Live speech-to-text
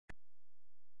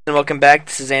And welcome back.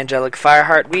 This is Angelic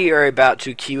Fireheart. We are about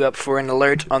to queue up for an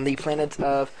alert on the planet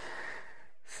of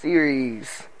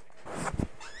Ceres.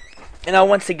 And now,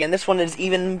 once again, this one is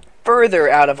even further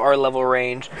out of our level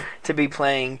range to be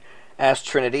playing as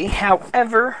Trinity.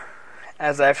 However,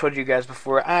 as I've told you guys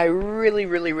before, I really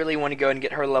want to go and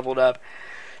get her leveled up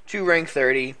to rank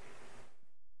 30.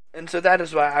 And so that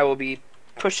is why I will be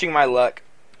pushing my luck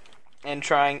and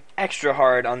trying extra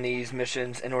hard on these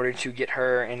missions in order to get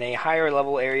her in a higher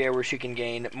level area where she can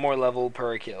gain more level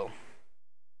per kill.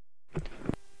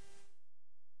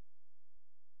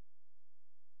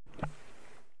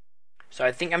 So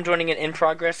I think I'm joining an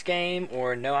in-progress game,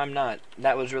 or no, I'm not.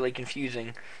 That was really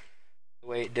confusing, the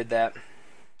way it did that.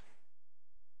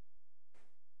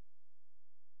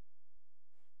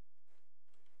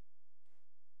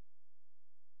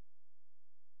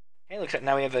 Hey, looks like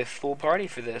now we have a full party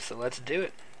for this, so let's do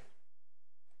it.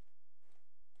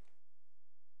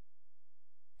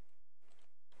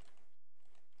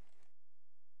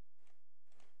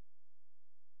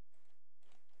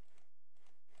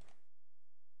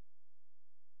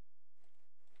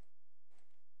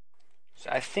 So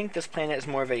I think this planet is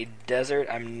more of a desert.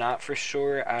 I'm not for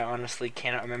sure. I honestly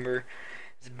cannot remember.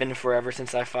 It's been forever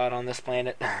since I fought on this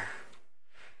planet.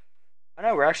 Oh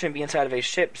no, we're actually going to be inside of a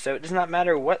ship, so it does not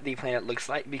matter what the planet looks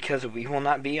like because we will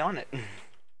not be on it.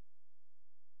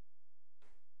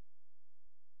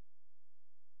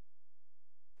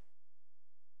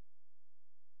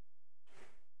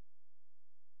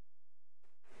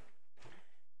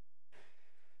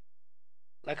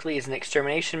 Luckily, it's an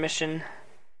extermination mission.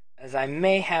 As I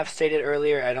may have stated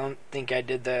earlier, I don't think I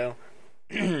did though,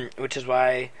 which is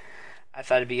why I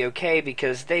thought it'd be okay,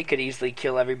 because they could easily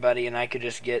kill everybody and I could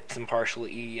just get some partial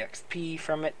EXP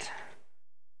from it.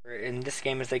 Or in this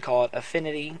game, as they call it,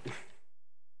 affinity.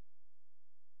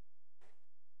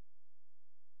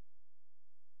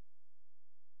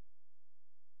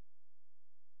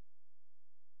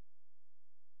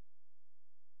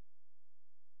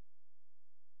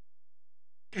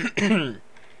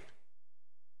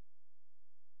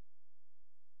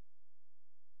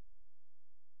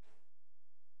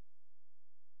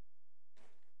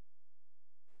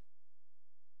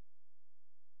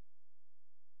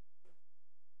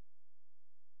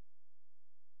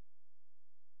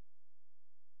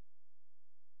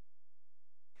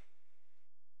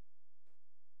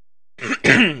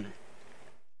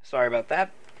 Sorry about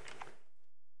that.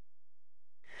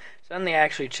 Suddenly I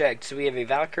actually checked, so we have a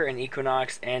Valkyr, an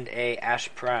Equinox, and a Ash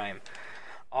Prime.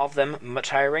 All of them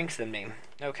much higher ranks than me.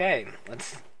 Okay,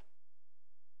 let's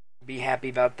be happy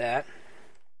about that.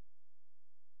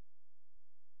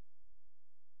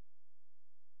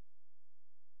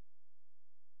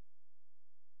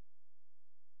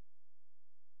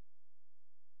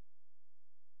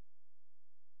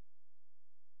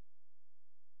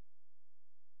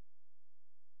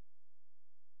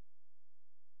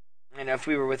 And if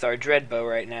we were with our Dreadbow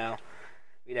right now,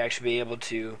 we'd actually be able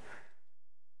to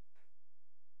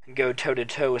go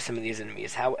toe-to-toe with some of these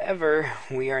enemies. However,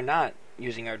 we are not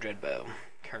using our Dreadbow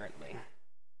currently.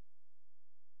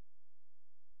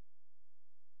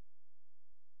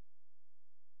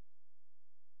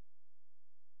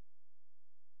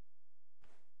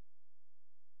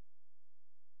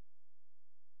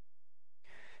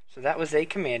 So that was a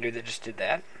commander that just did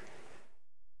that.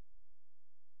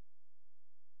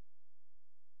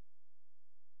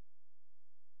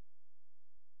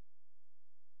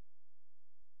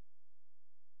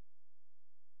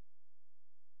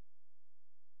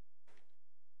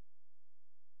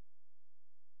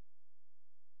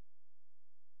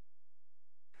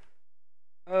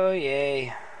 Oh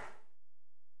yay.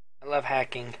 I love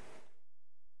hacking.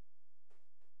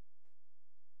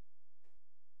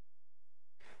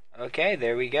 Okay,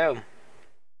 there we go.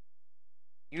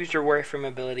 Use your Warframe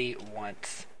ability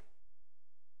once.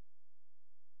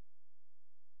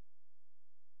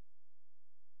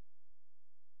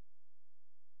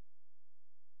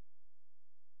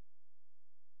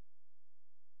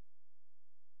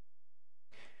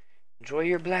 Enjoy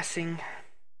your blessing.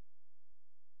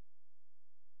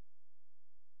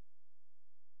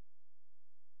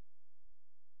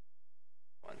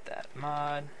 Want that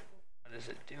mod. What is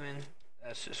it doing?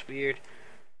 That's just weird.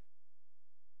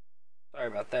 Sorry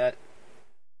about that.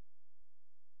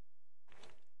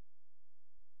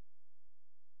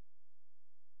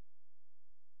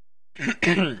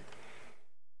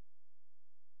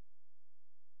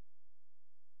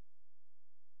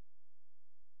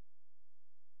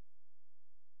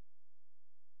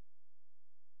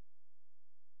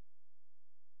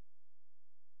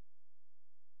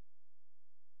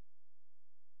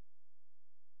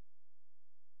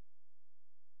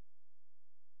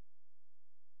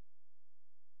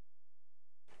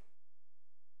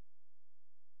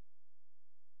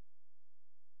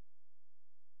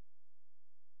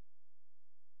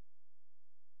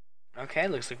 Okay,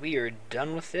 looks like we are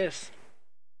done with this.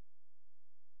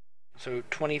 So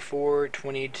 24,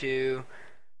 22.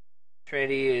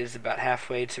 Trinity is about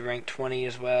halfway to rank 20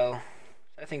 as well.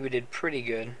 I think we did pretty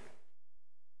good.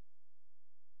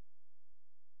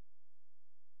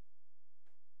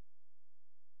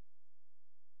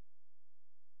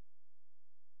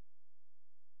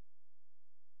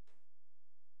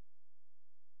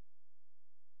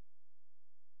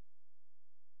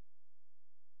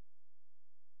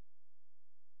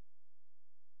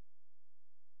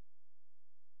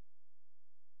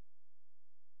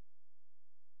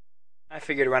 I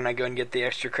figured why not go and get the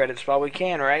extra credits while we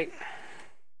can, right?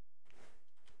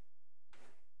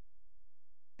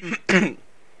 I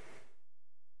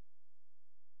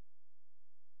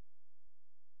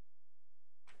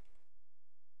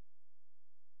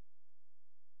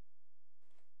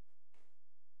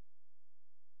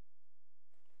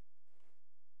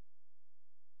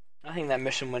think that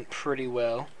mission went pretty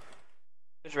well.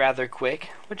 It was rather quick,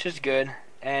 which is good.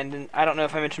 And I don't know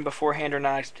if I mentioned beforehand or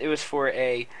not, it was for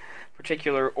a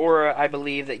particular aura, I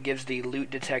believe, that gives the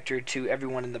loot detector to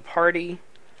everyone in the party.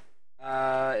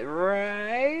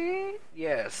 Right?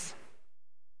 Yes.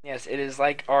 Yes, it is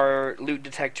like our loot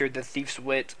detector, the Thief's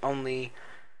Wit, only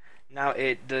now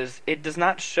it does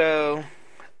not show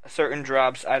certain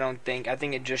drops, I don't think. I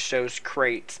think it just shows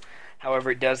crates. However,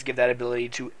 it does give that ability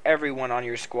to everyone on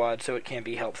your squad, so it can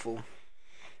be helpful.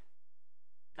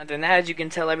 Other than that, as you can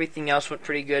tell, everything else went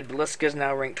pretty good. Ballista is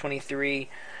now ranked 23.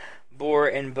 Boar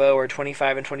and Bow are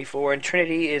 25 and 24. And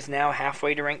Trinity is now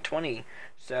halfway to rank 20.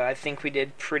 So I think we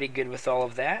did pretty good with all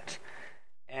of that.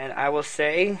 And I will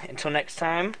say, until next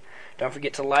time, don't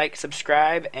forget to like,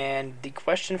 subscribe, and the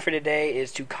question for today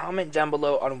is to comment down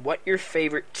below on what your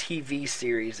favorite TV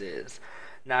series is.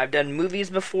 Now, I've done movies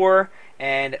before,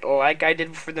 and like I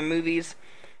did for the movies,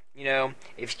 you know,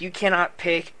 if you cannot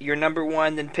pick your number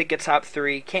one, then pick a top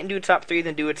 3. Can't do a top 3,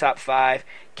 then do a top 5.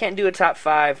 Can't do a top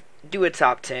 5, do a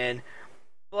top 10.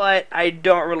 But I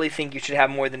don't really think you should have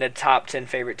more than a top 10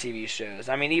 favorite TV shows.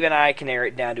 I mean, even I can narrow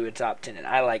it down to a top 10, and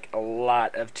I like a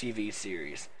lot of TV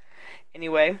series.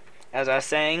 Anyway, as I was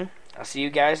saying, I'll see you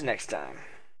guys next time.